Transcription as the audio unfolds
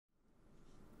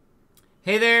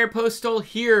Hey there, Postal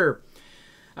here.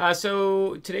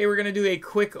 So today we're going to do a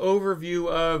quick overview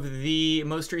of the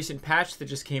most recent patch that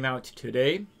just came out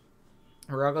today.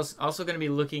 We're also going to be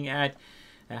looking at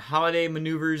a holiday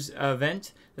maneuvers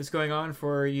event that's going on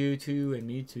for you two and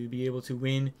me to be able to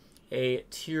win a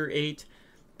Tier 8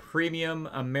 Premium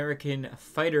American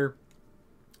Fighter.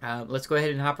 Let's go ahead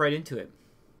and hop right into it.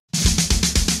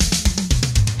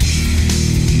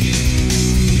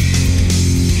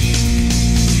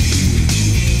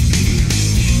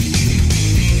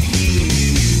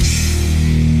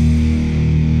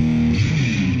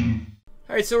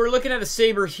 Alright, so we're looking at a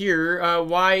Saber here.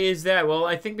 Why is that? Well,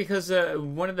 I think because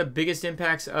one of the biggest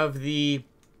impacts of the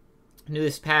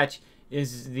newest patch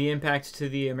is the impact to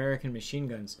the American machine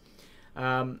guns.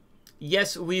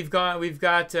 Yes, we've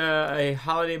got a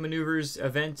holiday maneuvers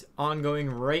event ongoing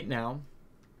right now,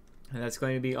 and that's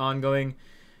going to be ongoing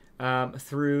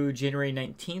through January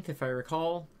 19th, if I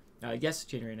recall. Yes,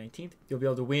 January 19th. You'll be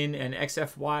able to win an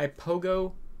PXY-1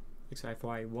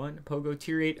 POGO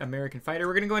Tier 8 American Fighter.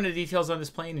 We're going to go into details on this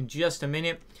plane in just a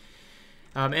minute,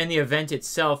 and the event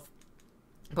itself.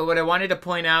 But what I wanted to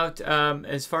point out,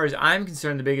 as far as I'm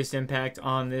concerned, the biggest impact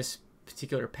on this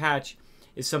particular patch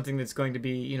is something that's going to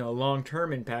be, a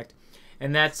long-term impact,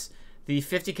 and that's the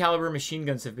 50 caliber machine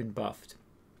guns have been buffed.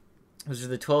 Those are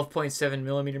the 12.7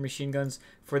 millimeter machine guns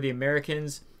for the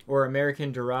Americans or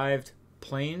American-derived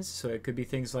planes. So it could be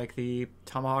things like the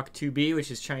Tomahawk 2B,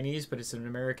 which is Chinese, but it's an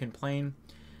American plane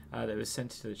that was sent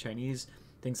to the Chinese.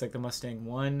 Things like the Mustang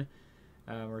 1,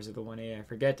 or is it the 1A? I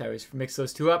forget. I always mix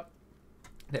those two up.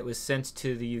 That was sent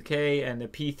to the UK, and the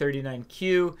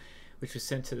P-39Q, which was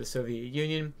sent to the Soviet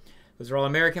Union. Those are all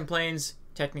American planes,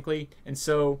 technically, and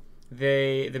so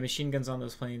the machine guns on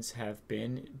those planes have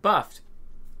been buffed.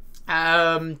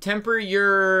 Temper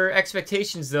your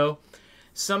expectations, though.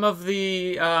 Some of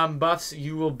the buffs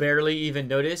you will barely even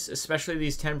notice, especially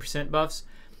these 10% buffs.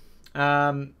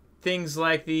 Things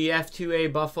like the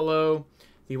F2A Buffalo,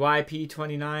 the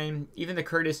YP29, even the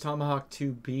Curtis Tomahawk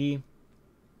 2B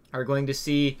are going to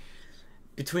see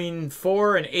between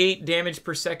 4 and 8 damage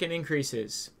per second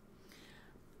increases.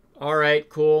 All right,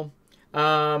 cool.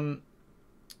 There's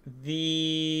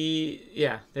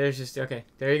just, okay,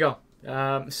 there you go.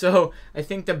 So I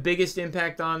think the biggest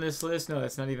impact on this list, no,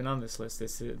 that's not even on this list,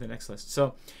 that's the next list.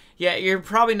 So yeah, you're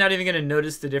probably not even going to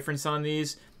notice the difference on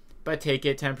these, but take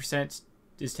it, 10%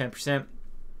 is 10%.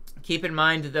 Keep in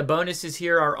mind that the bonuses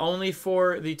here are only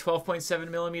for the 12.7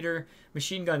 millimeter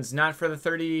machine guns, not for the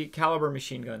 30 caliber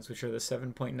machine guns, which are the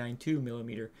 7.92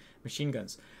 millimeter machine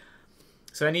guns.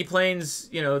 So any planes,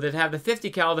 that have the 50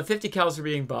 cal are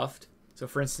being buffed. So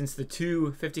for instance, the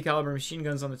two 50 caliber machine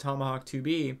guns on the Tomahawk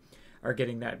 2B are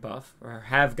getting that buff, or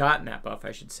have gotten that buff,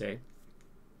 I should say.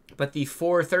 But the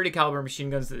 4 30 caliber machine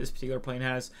guns that this particular plane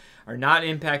has are not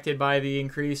impacted by the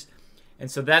increase, and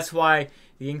so that's why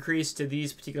the increase to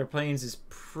these particular planes is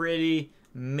pretty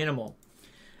minimal.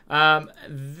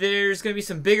 There's going to be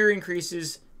some bigger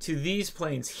increases to these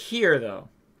planes here, though.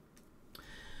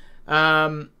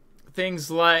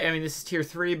 Things like, this is Tier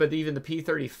 3, but even the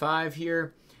P-35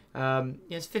 here,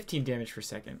 it's 15 damage per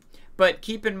second. But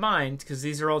keep in mind, because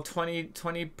these are all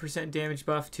 20% damage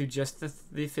buff to just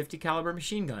the 50 caliber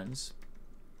machine guns,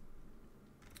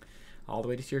 all the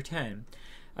way to Tier 10.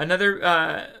 Another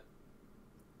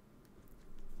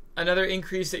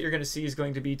increase that you're going to see is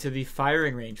going to be to the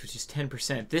firing range, which is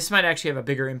 10%. This might actually have a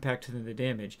bigger impact than the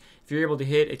damage. If you're able to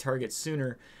hit a target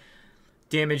sooner,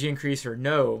 damage increase or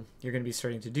no, you're going to be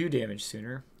starting to do damage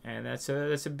sooner, and that's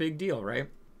a big deal, right?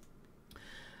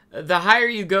 The higher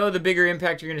you go, the bigger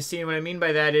impact you're going to see. And what I mean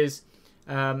by that is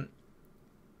the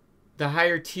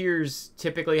higher tiers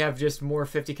typically have just more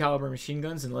 50 caliber machine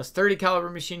guns and less 30 caliber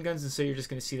machine guns, and so you're just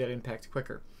going to see that impact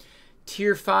quicker.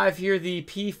 Tier 5 here, the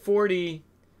P40,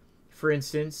 for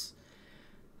instance,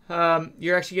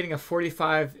 you're actually getting a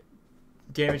 45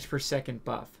 damage per second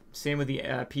buff. Same with the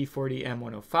P40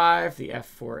 M105, the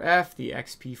F4F, the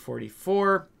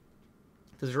XP44.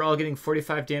 Those are all getting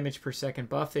 45 damage per second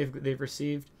buff they've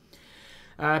received.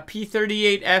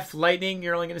 P38F Lightning,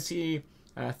 you're only going to see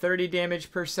 30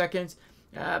 damage per second.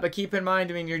 But keep in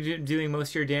mind, you're doing most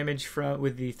of your damage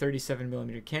with the 37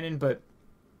 millimeter cannon, but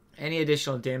any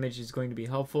additional damage is going to be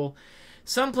helpful.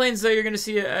 Some planes, though, you're going to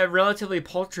see a relatively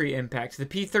paltry impact. The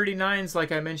P39s,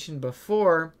 like I mentioned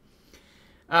before,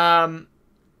 these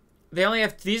only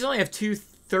have two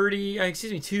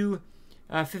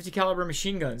 50 caliber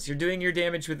machine guns. You're doing your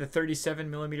damage with the 37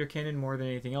 millimeter cannon more than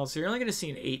anything else. So you're only going to see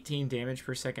an 18 damage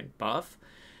per second buff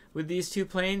with these two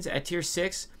planes. At Tier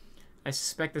 6, I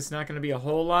suspect that's not going to be a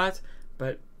whole lot,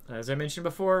 but as I mentioned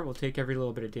before, we'll take every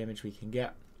little bit of damage we can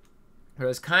get. What I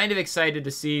was kind of excited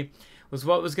to see was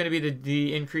what was going to be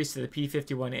the increase to the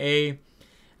P51A,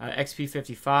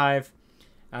 XP55,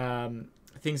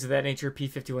 things of that nature,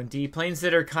 P51D, planes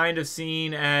that are kind of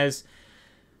seen as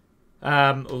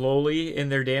lowly in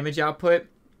their damage output.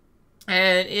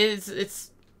 And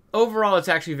it's overall, it's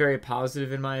actually very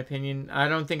positive in my opinion. I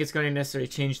don't think it's going to necessarily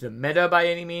change the meta by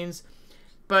any means.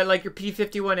 But like your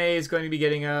P51A is going to be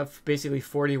getting a basically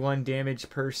 41 damage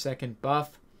per second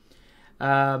buff.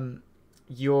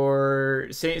 Your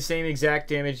same exact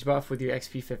damage buff with your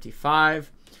XP55.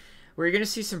 Where you're going to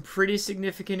see some pretty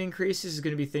significant increases is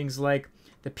going to be things like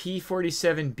the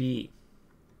P47B.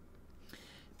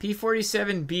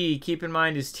 P47B, keep in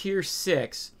mind, is tier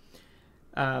 6.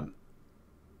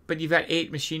 But you've got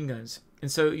 8 machine guns.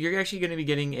 And so you're actually going to be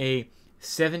getting a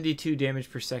 72 damage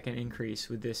per second increase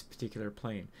with this particular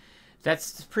plane.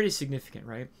 That's pretty significant,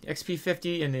 right?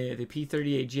 XP50 and the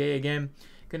P38J, again,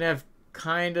 going to have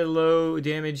kind of low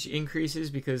damage increases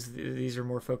because these are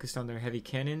more focused on their heavy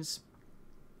cannons.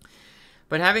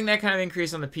 But having that kind of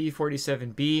increase on the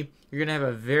P47B, you're going to have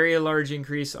a very large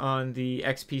increase on the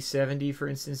XP70, for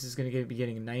instance, is going to be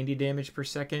getting 90 damage per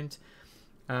second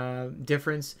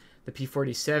difference. The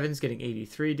P47 is getting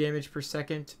 83 damage per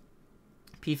second.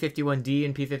 P51D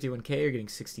and P51K are getting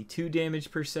 62 damage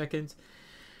per second.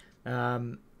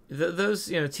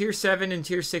 Those, tier 7 and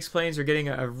tier 6 planes are getting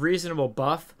a reasonable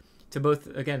buff to both.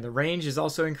 Again, the range is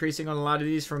also increasing on a lot of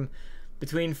these from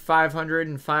between 500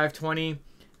 and 520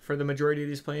 for the majority of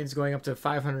these planes, going up to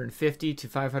 550 to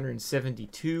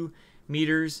 572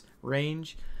 meters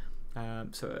range.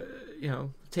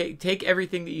 Take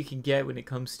everything that you can get when it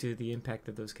comes to the impact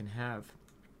that those can have.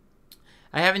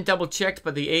 I haven't double checked,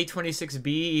 but the A26B,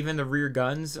 even the rear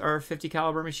guns are a 50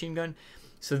 caliber machine gun.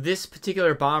 So this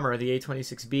particular bomber, the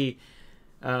A26B,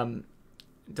 don't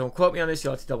quote me on this,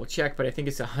 you'll have to double check, but I think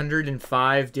it's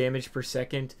 105 damage per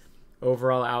second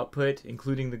overall output,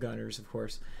 including the gunners, of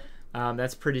course.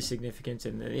 That's pretty significant,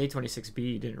 and the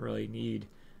A26B didn't really need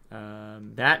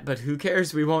that, but who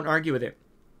cares? We won't argue with it.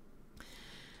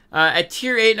 At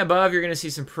tier 8 and above, you're going to see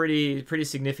some pretty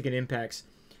significant impacts.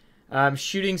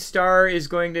 Shooting Star is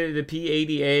going to the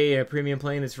P80A, a premium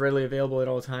plane that's readily available at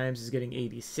all times, is getting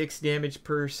 86 damage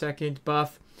per second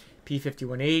buff.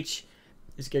 P51H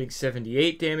is getting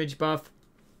 78 damage buff.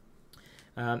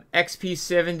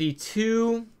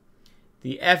 XP72,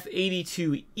 the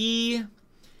F82E,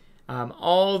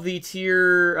 all the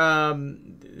tier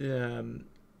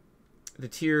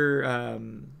tier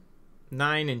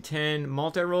 9 and 10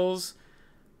 multi-rolls,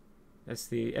 that's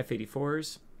the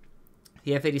F84s.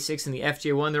 The F86 and the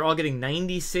FJ1, they're all getting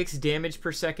 96 damage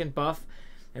per second buff.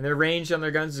 And their range on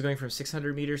their guns is going from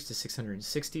 600 meters to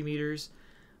 660 meters.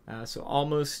 So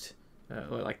almost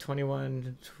like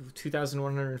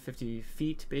 2,150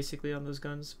 feet basically on those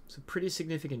guns. So pretty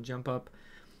significant jump up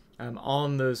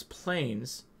on those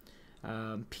planes.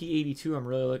 P82, I'm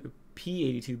really looking.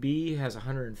 P82B has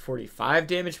 145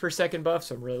 damage per second buff,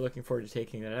 so I'm really looking forward to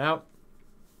taking that out.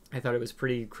 I thought it was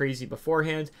pretty crazy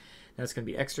beforehand. Now it's going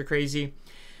to be extra crazy.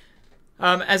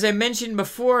 As I mentioned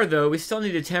before, though, we still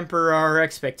need to temper our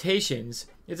expectations.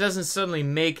 It doesn't suddenly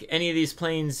make any of these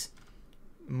planes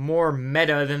more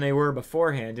meta than they were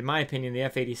beforehand. In my opinion, the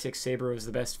F86 Sabre was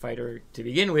the best fighter to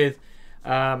begin with,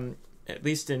 at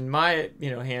least in my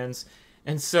hands.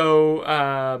 And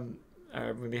so,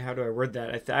 maybe how do I word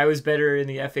that? I was better in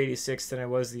the F86 than I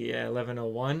was the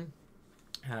 1101.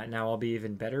 Now I'll be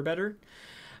even better.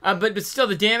 But still,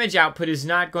 the damage output is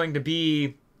not going to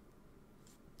be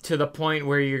to the point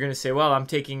where you're going to say, well, I'm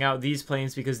taking out these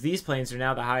planes because these planes are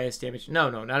now the highest damage.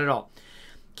 No, not at all.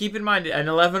 Keep in mind, an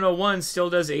 1101 still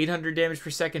does 800 damage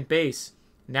per second base.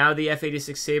 Now the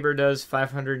F86 Sabre does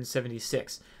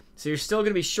 576. So you're still going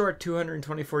to be short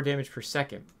 224 damage per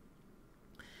second.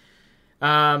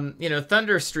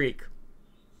 Thunderstreak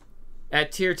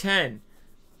at tier 10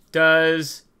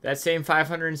 does that same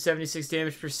 576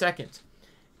 damage per second.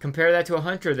 Compare that to a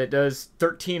Hunter that does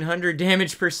 1,300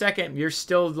 damage per second. You're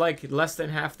still like less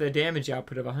than half the damage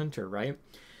output of a Hunter, right?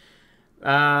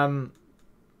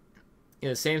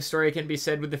 Same story can be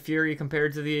said with the Fury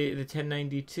compared to the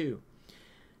 1092.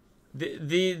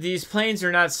 These planes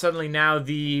are not suddenly now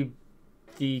the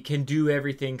can do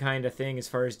everything kind of thing as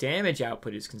far as damage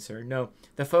output is concerned. No,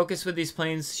 the focus with these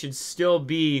planes should still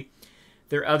be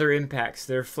their other impacts,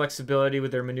 their flexibility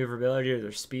with their maneuverability or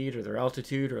their speed or their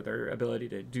altitude or their ability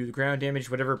to do the ground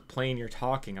damage, whatever plane you're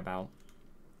talking about.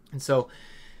 And so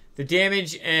the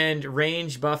damage and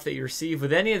range buff that you receive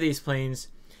with any of these planes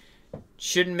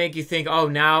shouldn't make you think, oh,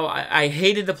 now I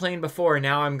hated the plane before,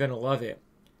 now I'm going to love it.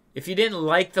 If you didn't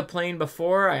like the plane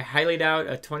before, I highly doubt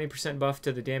a 20% buff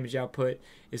to the damage output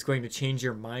is going to change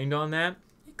your mind on that.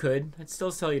 It could. I'd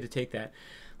still tell you to take that.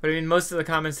 But I mean, most of the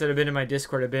comments that have been in my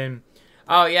Discord have been,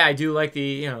 oh yeah, I do like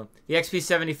the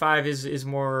XP75 is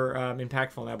more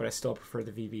impactful now, but I still prefer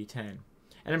the VV10.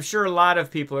 And I'm sure a lot of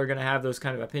people are going to have those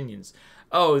kind of opinions.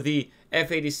 Oh, the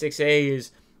F86A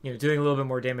is doing a little bit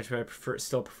more damage, but I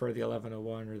still prefer the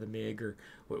 1101 or the MiG or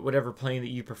whatever plane that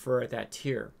you prefer at that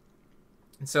tier.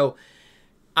 And so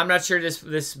I'm not sure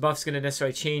this buff's going to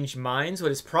necessarily change minds.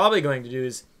 What it's probably going to do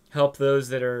is help those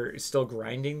that are still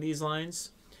grinding these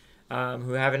lines,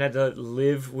 who haven't had to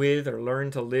live with or learn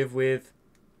to live with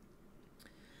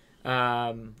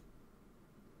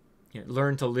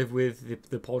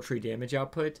the paltry damage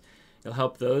output. It'll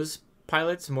help those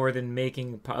pilots more than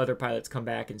making other pilots come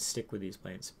back and stick with these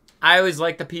planes. I always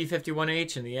like the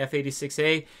P51H and the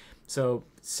F86A, so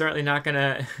certainly not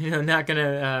gonna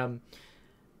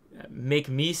make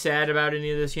me sad about any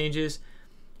of those changes.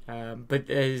 But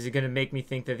is it going to make me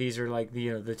think that these are like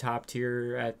the top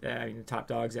tier at the top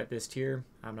dogs at this tier?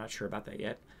 I'm not sure about that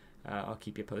yet. I'll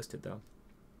keep you posted though.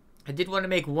 I did want to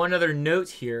make one other note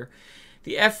here.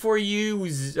 The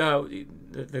F4U's,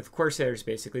 the Corsairs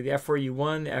basically, the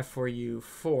F4U1, the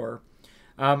F4U4,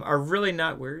 are really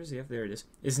not, where is the F? There it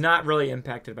is not really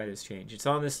impacted by this change. It's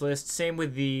on this list. Same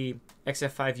with the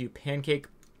XF5U Pancake.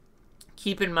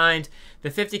 Keep in mind,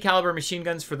 the 50 caliber machine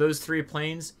guns for those three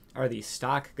planes are the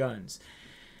stock guns.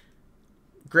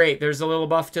 Great, there's a little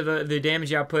buff to the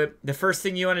damage output. The first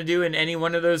thing you want to do in any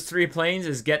one of those three planes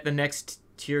is get the next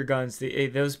tier guns.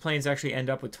 Those planes actually end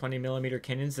up with 20mm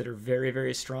cannons that are very,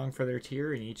 very strong for their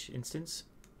tier in each instance.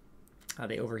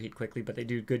 They overheat quickly, but they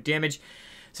do good damage.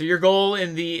 So your goal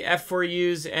in the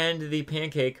F4Us and the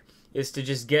Pancake is to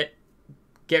just get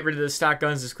rid of the stock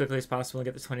guns as quickly as possible and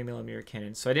get the 20mm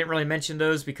cannons. So I didn't really mention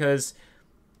those because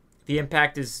the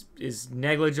impact is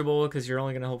negligible, because you're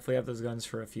only going to hopefully have those guns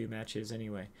for a few matches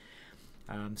anyway.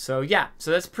 So yeah,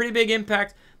 so that's pretty big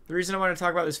impact. The reason I want to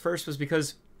talk about this first was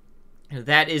because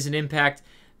that is an impact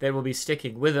that will be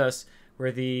sticking with us,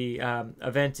 where the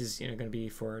event is going to be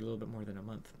for a little bit more than a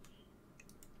month.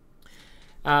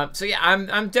 So yeah,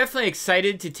 I'm definitely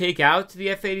excited to take out the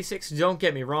F86. Don't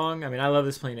get me wrong. I mean, I love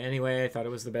this plane anyway. I thought it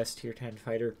was the best tier 10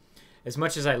 fighter. As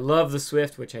much as I love the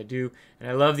Swift, which I do, and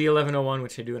I love the 1101,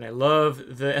 which I do, and I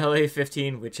love the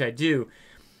LA-15, which I do,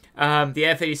 the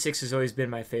F86 has always been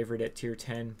my favorite at tier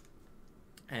 10.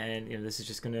 And this is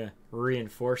just going to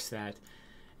reinforce that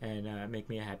and make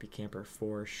me a happy camper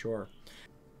for sure.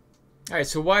 All right,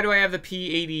 so why do I have the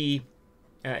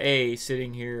P80A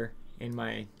sitting here in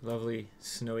my lovely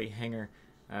snowy hangar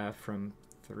from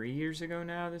 3 years ago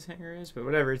now? This hangar is, but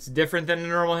whatever. It's different than a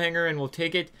normal hangar, and we'll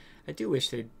take it. I do wish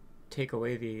they'd take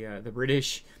away the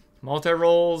British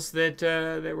multi-rolls that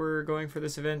were going for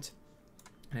this event.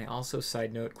 And I also,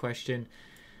 side note, question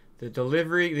the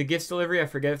delivery, the gifts delivery. I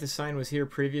forget if the sign was here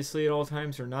previously at all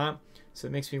times or not. So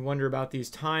it makes me wonder about these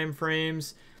time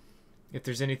frames, if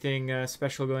there's anything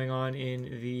special going on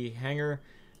in the hangar.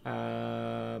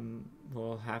 Somebody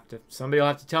will have to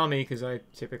tell me, because I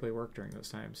typically work during those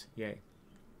times. Yay.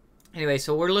 Anyway,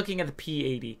 so we're looking at the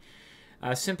P80,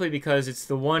 simply because it's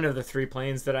the one of the three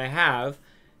planes that I have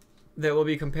that we'll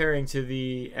be comparing to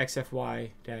the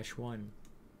XFY-1.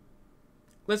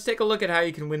 Let's take a look at how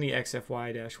you can win the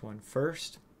XFY-1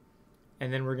 first,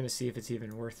 and then we're going to see if it's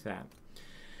even worth that.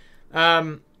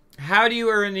 How do you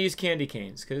earn these candy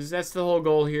canes? Because that's the whole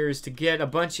goal here, is to get a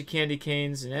bunch of candy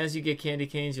canes. And as you get candy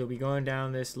canes, you'll be going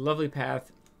down this lovely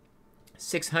path,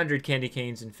 600 candy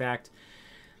canes, in fact,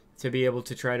 to be able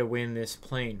to try to win this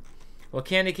plane. Well,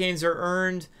 candy canes are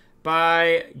earned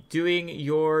by doing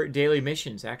your daily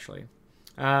missions, actually.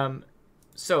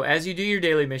 So as you do your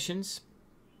daily missions,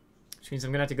 which means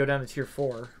I'm going to have to go down to tier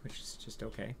 4, which is just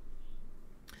okay,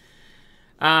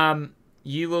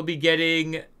 you will be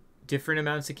getting different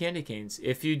amounts of candy canes.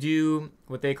 If you do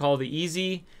what they call the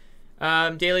easy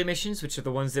daily missions, which are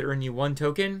the ones that earn you 1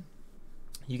 token,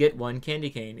 you get 1 candy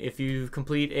cane. If you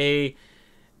complete a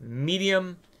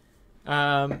medium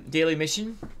daily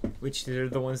mission, which are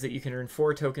the ones that you can earn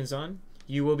 4 tokens on,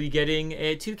 you will be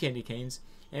getting 2 candy canes.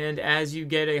 And as you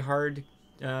get a hard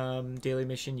daily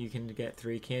mission, you can get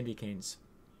 3 candy canes.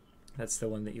 That's the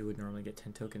one that you would normally get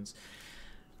 10 tokens.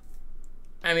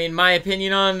 I mean, my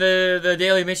opinion on the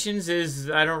daily missions is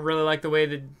I don't really like the way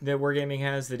that Wargaming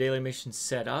has the daily missions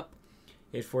set up.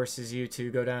 It forces you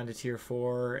to go down to tier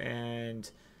 4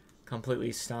 and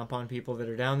completely stomp on people that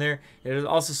are down there.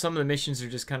 Also, some of the missions are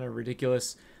just kind of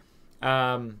ridiculous.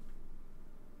 Like,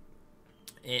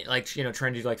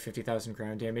 trying to do like 50,000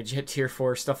 ground damage at tier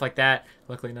 4, stuff like that.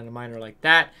 Luckily, none of mine are like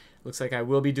that. Looks like I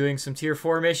will be doing some tier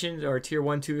 4 missions, or tier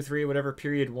 1, 2, 3, whatever,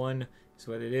 period 1 is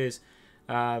what it is.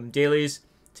 Dailies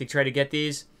to try to get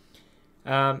these.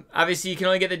 Obviously, you can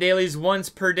only get the dailies once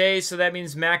per day, so that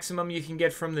means maximum you can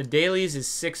get from the dailies is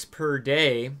 6 per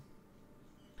day.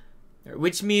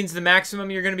 Which means the maximum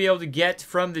you're going to be able to get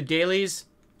from the dailies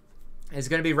is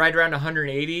going to be right around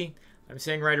 180. I'm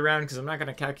saying right around because I'm not going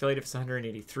to calculate if it's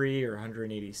 183 or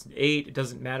 188. It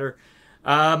doesn't matter.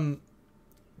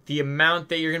 The amount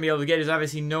that you're going to be able to get is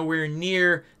obviously nowhere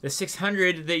near the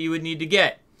 600 that you would need to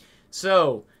get.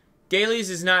 So, dailies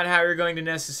is not how you're going to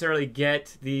necessarily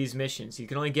get these missions. You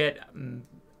can only get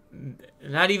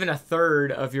not even a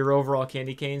third of your overall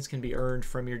candy canes can be earned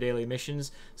from your daily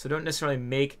missions. So don't necessarily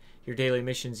make your daily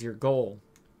missions your goal.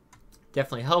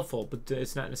 Definitely helpful, but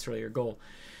it's not necessarily your goal.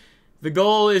 The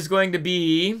goal is going to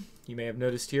be, you may have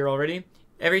noticed here already,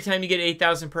 every time you get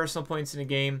 8,000 personal points in a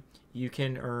game, you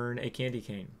can earn a candy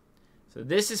cane. So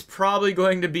this is probably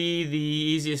going to be the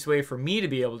easiest way for me to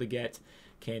be able to get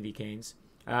candy canes.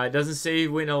 It doesn't say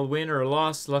win or a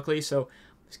loss, luckily. So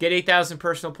just get 8,000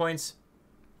 personal points,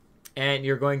 and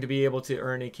you're going to be able to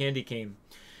earn a candy cane.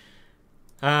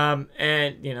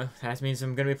 And, you know, that means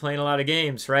I'm going to be playing a lot of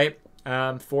games, right?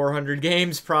 400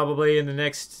 games probably in the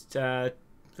next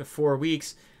 4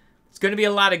 weeks. It's going to be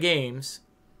a lot of games.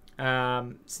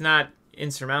 It's not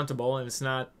insurmountable, and it's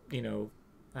not, you know,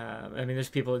 I mean, there's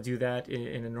people that do that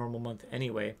in a normal month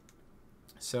anyway.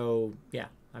 So, yeah,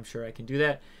 I'm sure I can do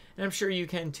that. And I'm sure you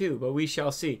can too, but we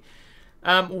shall see.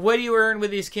 What do you earn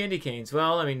with these candy canes?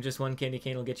 Well, I mean, just one candy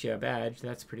cane will get you a badge.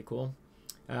 That's pretty cool.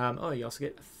 Oh, you also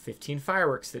get 15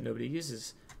 fireworks that nobody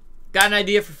uses. Got an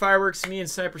idea for fireworks. Me and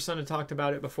Sniper Son had talked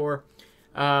about it before.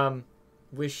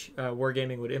 Wish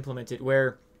Wargaming would implement it,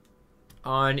 where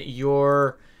on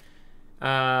your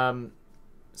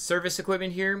service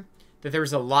equipment here, that there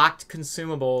was a locked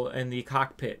consumable in the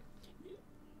cockpit.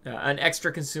 An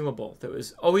extra consumable that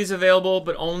was always available,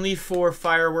 but only for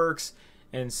fireworks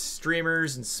and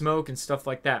streamers and smoke and stuff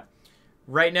like that.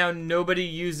 Right now, nobody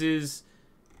uses,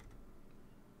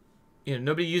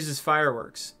 nobody uses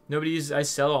fireworks. Nobody uses, I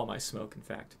sell all my smoke, in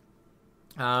fact.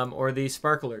 Or the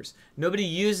sparklers. Nobody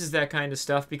uses that kind of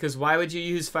stuff because why would you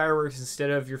use fireworks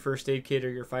instead of your first aid kit or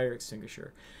your fire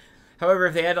extinguisher? However,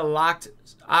 if they had a locked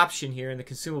option here in the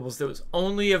consumables that was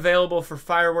only available for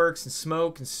fireworks and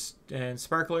smoke and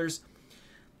sparklers,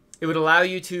 it would allow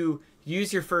you to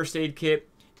use your first aid kit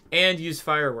and use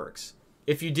fireworks.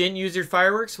 If you didn't use your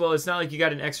fireworks, well, it's not like you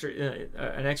got an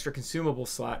extra consumable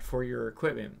slot for your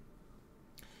equipment.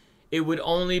 It would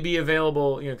only be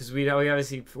available, because we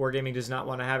obviously, Wargaming does not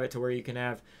want to have it to where you can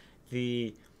have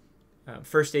the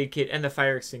first aid kit and the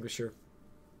fire extinguisher.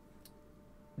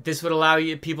 This would allow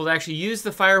people to actually use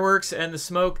the fireworks and the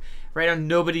smoke. Right now,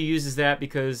 nobody uses that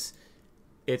because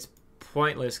it's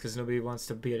pointless because nobody wants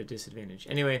to be at a disadvantage.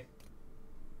 Anyway,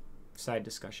 side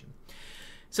discussion.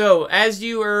 So, as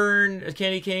you earn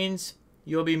candy canes,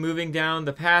 you'll be moving down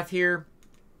the path here.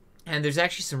 And there's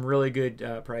actually some really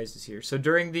good prizes here. So,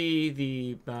 during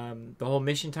the whole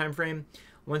mission time frame,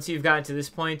 once you've gotten to this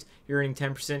point, you're earning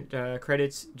 10%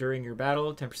 credits during your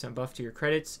battle, 10% buff to your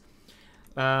credits.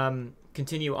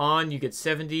 Continue on, you get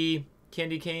 70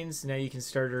 candy canes. Now you can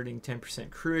start earning 10%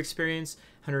 crew experience.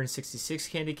 166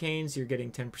 candy canes, you're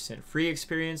getting 10% free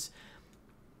experience.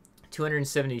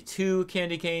 272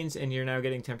 candy canes, and you're now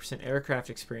getting 10% aircraft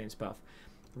experience buff.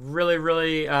 Really,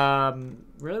 really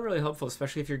helpful,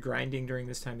 especially if you're grinding during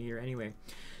this time of year anyway.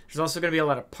 There's also going to be a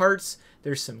lot of parts.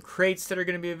 There's some crates that are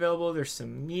going to be available. There's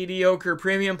some mediocre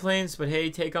premium planes, but hey,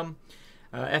 take them.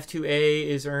 F2A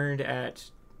is earned at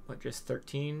just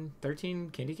 13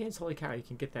 candy canes. Holy cow, you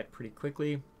can get that pretty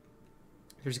quickly.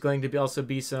 There's going to also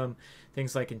be some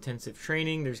things like intensive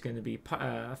training. There's going to be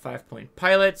 5-point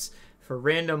pilots for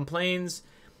random planes.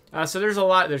 So there's a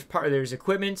lot. There's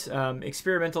equipment.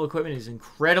 Experimental equipment is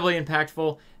incredibly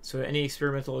impactful. So any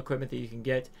experimental equipment that you can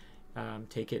get,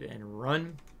 take it and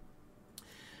run.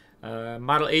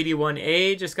 Model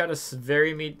 81A just got a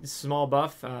very small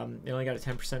buff. It only got a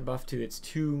 10% buff to its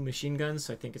 2 machine guns,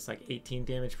 so I think it's like 18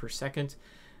 damage per second.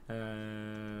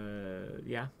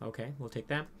 Yeah, okay, we'll take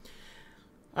that.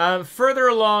 Further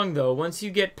along, though, once you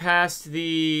get past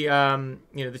the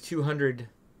the 200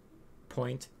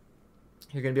 point,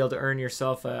 you're going to be able to earn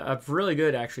yourself a really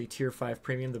good, actually, Tier 5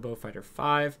 Premium, the Beaufighter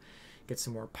 5. Get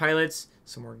some more pilots,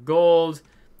 some more gold,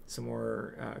 some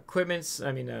more equipments,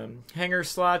 hanger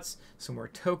slots, some more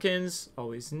tokens,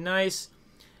 always nice.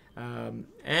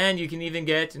 And you can even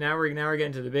get, now we're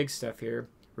getting to the big stuff here,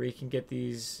 where you can get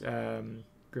these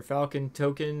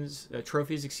tokens,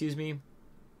 trophies, excuse me.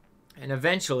 And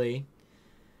eventually,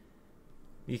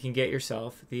 you can get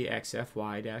yourself the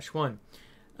XFY-1.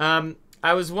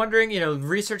 I was wondering,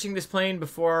 researching this plane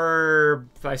before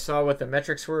I saw what the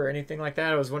metrics were or anything like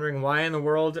that. I was wondering, why in the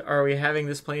world are we having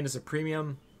this plane as a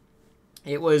premium?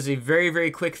 It was a very, very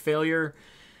quick failure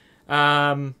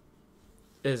as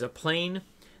a plane.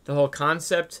 The whole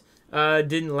concept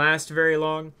didn't last very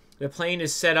long. The plane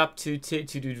is set up to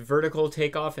do vertical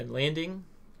takeoff and landing.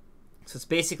 So it's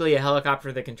basically a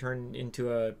helicopter that can turn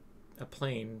into a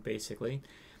plane, basically.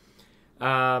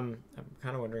 I'm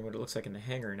kind of wondering what it looks like in the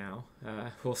hangar now.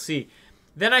 We'll see.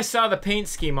 Then I saw the paint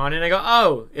scheme on it, and I go,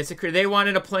 oh, they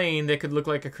wanted a plane that could look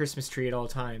like a Christmas tree at all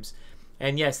times.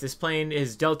 And yes, this plane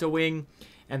is delta wing,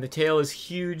 and the tail is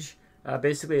huge,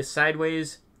 basically a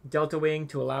sideways delta wing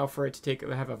to allow for it to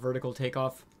have a vertical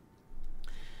takeoff.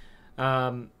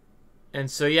 And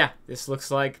so yeah, this looks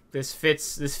like this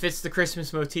fits the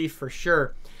Christmas motif for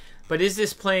sure. But is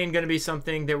this plane going to be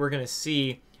something that we're going to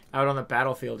see out on the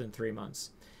battlefield in 3 months?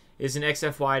 Is an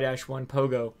XFY-1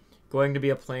 POGO going to be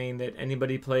a plane that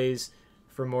anybody plays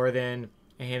for more than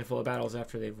a handful of battles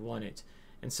after they've won it?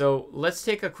 And so let's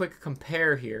take a quick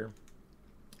compare here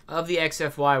of the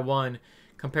XFY-1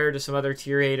 compared to some other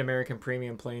Tier 8 American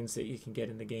Premium planes that you can get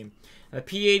in the game.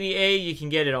 P80A you can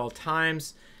get at all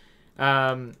times.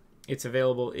 It's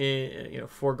available in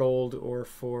for gold or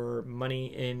for money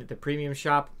in the premium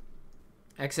shop.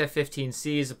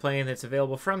 XF-15C is a plane that's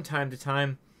available from time to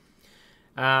time,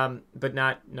 but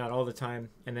not all the time.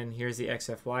 And then here's the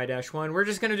XFY-1. We're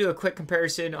just going to do a quick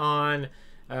comparison on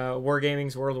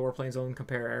Wargaming's World of Warplanes Own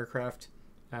Compare Aircraft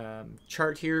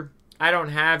chart here. I don't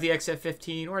have the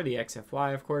XF-15 or the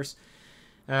XFY, of course,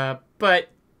 but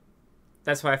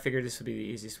that's why I figured this would be the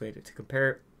easiest way to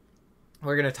compare it.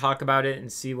 We're going to talk about it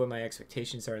and see what my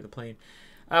expectations are of the plane.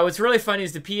 What's really funny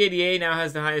is the P80A now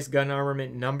has the highest gun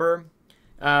armament number.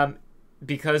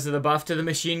 Because of the buff to the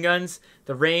machine guns.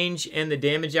 The range and the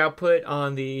damage output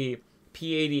on the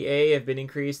P80A have been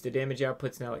increased. The damage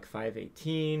output's now like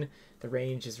 518. The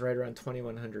range is right around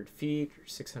 2,100 feet, or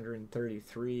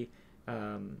 633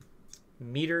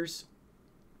 meters.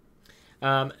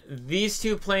 These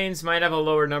two planes might have a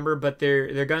lower number, but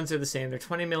their guns are the same. They're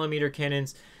 20mm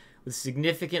cannons with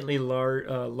significantly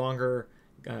longer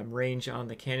range on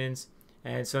the cannons.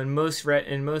 And so in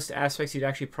most aspects, you'd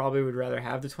actually probably would rather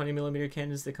have the 20mm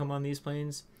cannons that come on these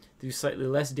planes. They do slightly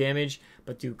less damage,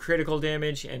 but do critical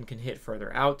damage and can hit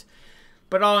further out.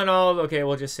 But all in all, okay,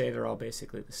 we'll just say they're all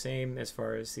basically the same as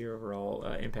far as the overall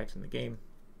impact in the game.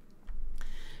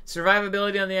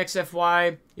 Survivability on the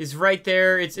XFY is right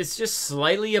there. It's just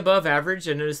slightly above average.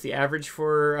 I noticed the average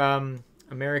for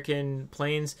American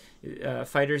planes,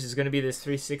 fighters, is going to be this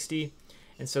 360.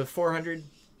 And so 400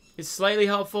 is slightly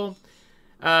helpful.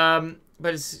 But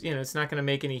it's not going to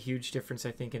make any huge difference,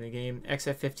 I think, in the game.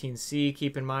 XF-15C,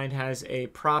 keep in mind, has a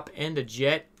prop and a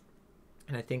jet.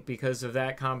 And I think because of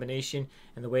that combination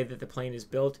and the way that the plane is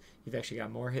built, you've actually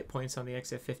got more hit points on the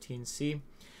XF-15C.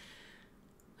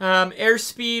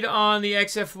 Airspeed on the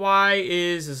XFY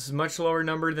is a much lower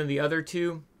number than the other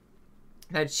two.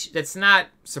 That's not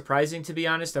surprising, to be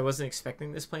honest. I wasn't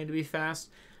expecting this plane to be fast.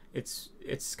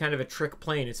 It's kind of a trick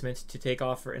plane. It's meant to take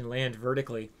off and land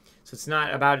vertically. So it's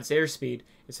not about its airspeed,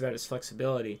 it's about its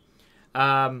flexibility.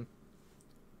 That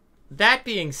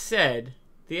being said,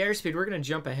 the airspeed, we're going to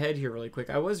jump ahead here really quick.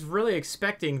 I was really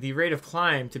expecting the rate of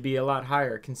climb to be a lot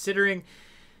higher, considering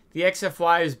the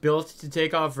XFY is built to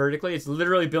take off vertically. It's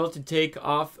literally built to take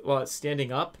off while it's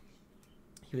standing up.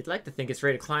 You would like to think its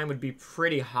rate of climb would be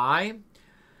pretty high.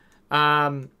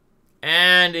 And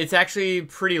it's actually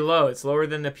pretty low. It's lower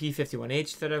than the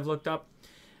P51H that I've looked up.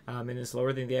 And it's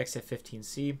lower than the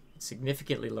XF-15C. It's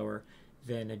significantly lower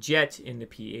than a jet in the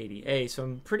P80A. So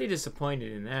I'm pretty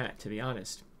disappointed in that, to be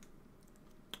honest.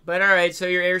 But alright, so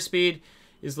your airspeed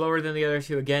is lower than the other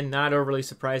two. Again, not overly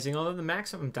surprising, although the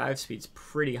maximum dive speed's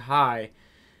pretty high.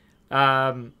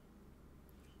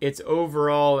 Its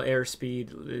overall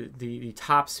airspeed, the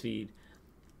top speed,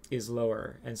 is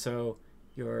lower. And so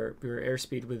your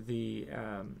airspeed with the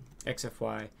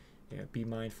XFY, be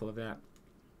mindful of that.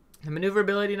 The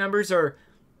maneuverability numbers are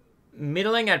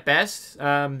middling at best.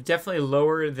 Definitely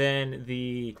lower than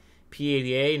the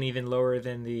P80A and even lower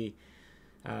than the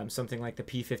something like the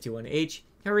P51H.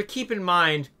 However, keep in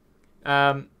mind,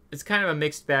 it's kind of a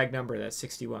mixed bag number, that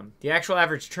 61. The actual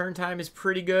average turn time is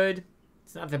pretty good.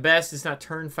 It's not the best. It's not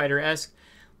turn fighter-esque,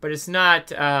 but it's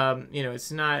not,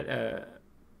 it's not a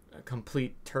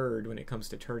complete turd when it comes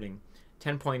to turning.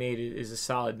 10.8 is a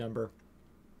solid number.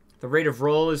 The rate of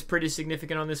roll is pretty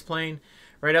significant on this plane,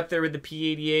 right up there with the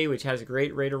P80A, which has a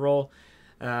great rate of roll.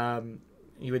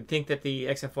 You would think that the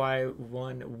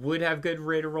XFY-1 would have good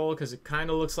rate of roll because it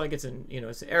kind of looks like it's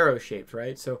it's arrow shaped,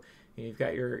 right? So you've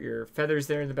got your feathers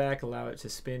there in the back, allow it to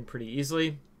spin pretty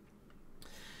easily.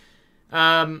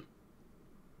 And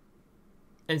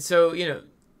so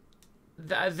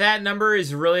that number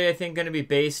is really, I think, going to be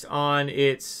based on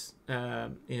its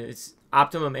its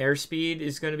optimum airspeed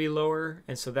is going to be lower,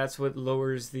 and so that's what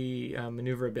lowers the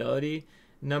maneuverability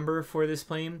number for this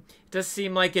plane. It does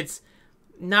seem like it's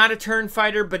not a turn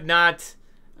fighter, but not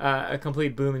a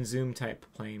complete boom and zoom type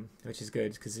plane, which is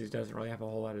good because it doesn't really have a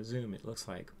whole lot of zoom, it looks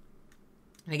like.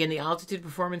 And again, the altitude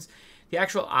performance, the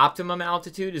actual optimum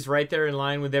altitude is right there in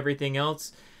line with everything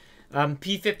else.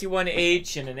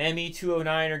 P51H and an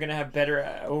ME209 are going to have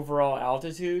better overall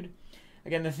altitude.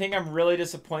 Again, the thing I'm really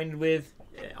disappointed with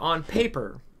on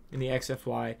paper in the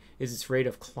XFY is its rate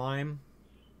of climb.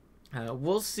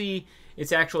 We'll see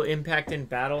its actual impact in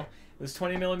battle. Those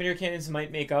 20mm cannons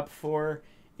might make up for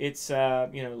its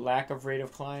lack of rate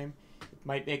of climb. It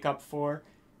might make up for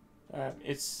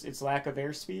its lack of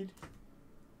airspeed.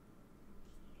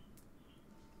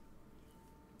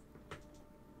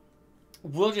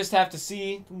 We'll just have to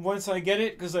see once I get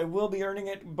it, because I will be earning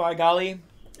it, by golly.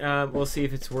 We'll see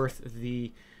if it's worth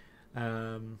the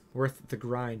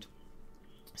grind.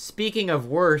 Speaking of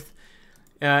worth,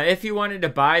 if you wanted to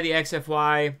buy the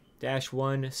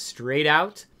XFY-1 straight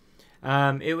out,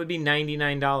 it would be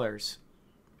 $99.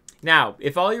 Now,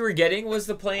 if all you were getting was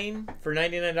the plane for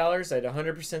 $99, I'd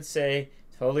 100% say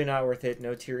totally not worth it.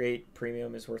 No Tier 8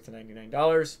 Premium is worth the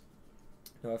 $99.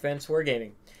 No offense,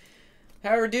 Wargaming.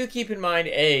 However, do keep in mind,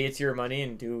 A, it's your money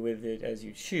and do with it as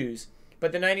you choose.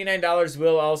 But the $99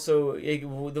 will also,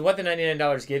 what the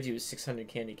 $99 gives you is 600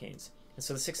 candy canes. And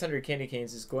so the 600 candy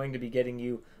canes is going to be getting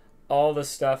you all the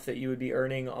stuff that you would be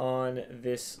earning on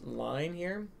this line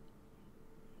here.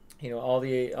 All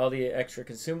the extra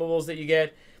consumables that you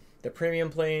get, the premium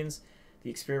planes,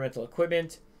 the experimental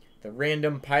equipment, the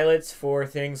random pilots for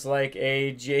things like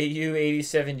a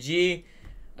JU-87G.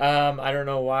 I don't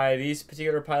know why these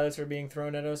particular pilots are being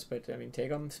thrown at us, but I mean, take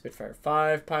them. Spitfire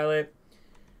 5 pilot.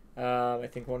 I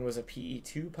think one was a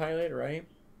PE2 pilot, right?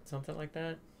 Something like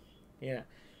that. Yeah.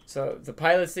 So the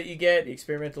pilots that you get, the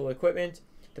experimental equipment,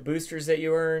 the boosters that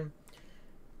you earn.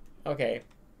 Okay.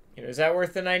 Is that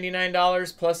worth the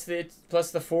 $99 plus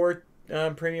the 4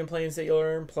 premium planes that you'll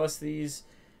earn, plus these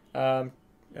trophies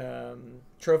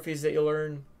that you'll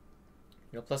earn,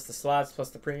 plus the slots, plus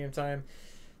the premium time?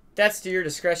 That's to your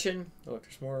discretion. Oh, look,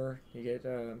 there's more. You get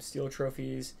steel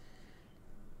trophies.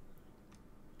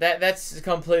 That's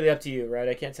completely up to you, right?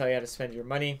 I can't tell you how to spend your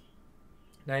money.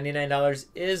 $99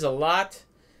 is a lot.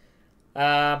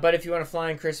 But if you want a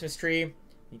flying Christmas tree,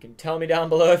 you can tell me down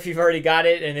below if you've already got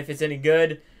it and if it's any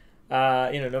good.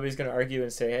 Nobody's going to argue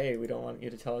and say, hey, we don't want you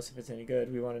to tell us if it's any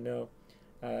good. We want to know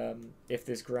if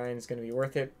this grind is going to be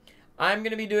worth it. I'm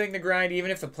going to be doing the grind even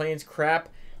if the plane's crap,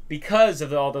 because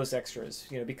of all those extras,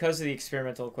 because of the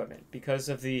experimental equipment, because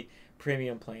of the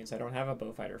premium planes. I don't have a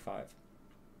Beaufighter 5.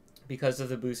 Because of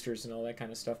the boosters and all that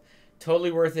kind of stuff.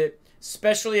 Totally worth it,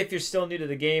 especially if you're still new to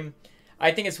the game.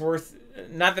 I think it's worth,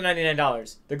 not the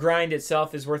 $99. The grind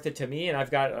itself is worth it to me, and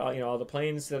I've got all the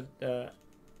planes that,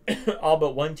 all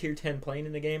but one Tier 10 plane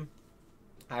in the game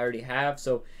I already have.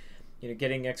 So,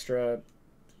 getting extra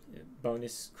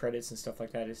bonus credits and stuff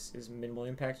like that is minimal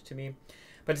impact to me.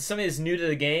 But to somebody that's new to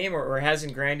the game or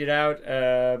hasn't grinded out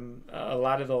a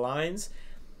lot of the lines,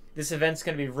 this event's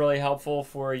going to be really helpful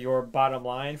for your bottom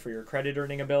line, for your credit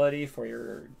earning ability, for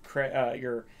your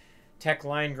tech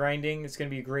line grinding. It's going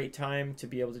to be a great time to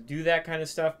be able to do that kind of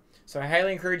stuff. So I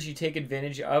highly encourage you to take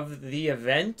advantage of the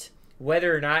event.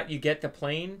 Whether or not you get the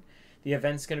plane, the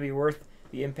event's going to be worth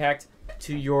the impact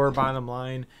to your bottom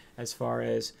line as far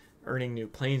as earning new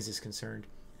planes is concerned.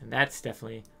 And that's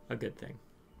definitely a good thing.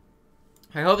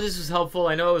 I hope this was helpful.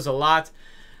 I know it was a lot,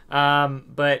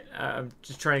 but I'm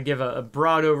just trying to give a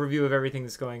broad overview of everything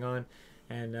that's going on.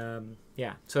 And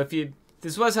yeah, so if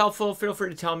this was helpful, feel free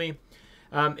to tell me.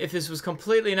 If this was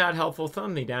completely not helpful,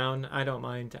 thumb me down. I don't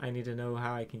mind. I need to know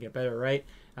how I can get better, right?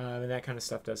 And that kind of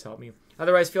stuff does help me.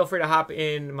 Otherwise, feel free to hop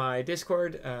in my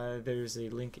Discord. There's a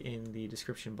link in the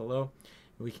description below.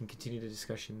 We can continue the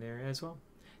discussion there as well.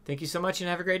 Thank you so much and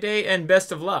have a great day and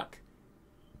best of luck.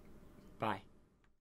 Bye.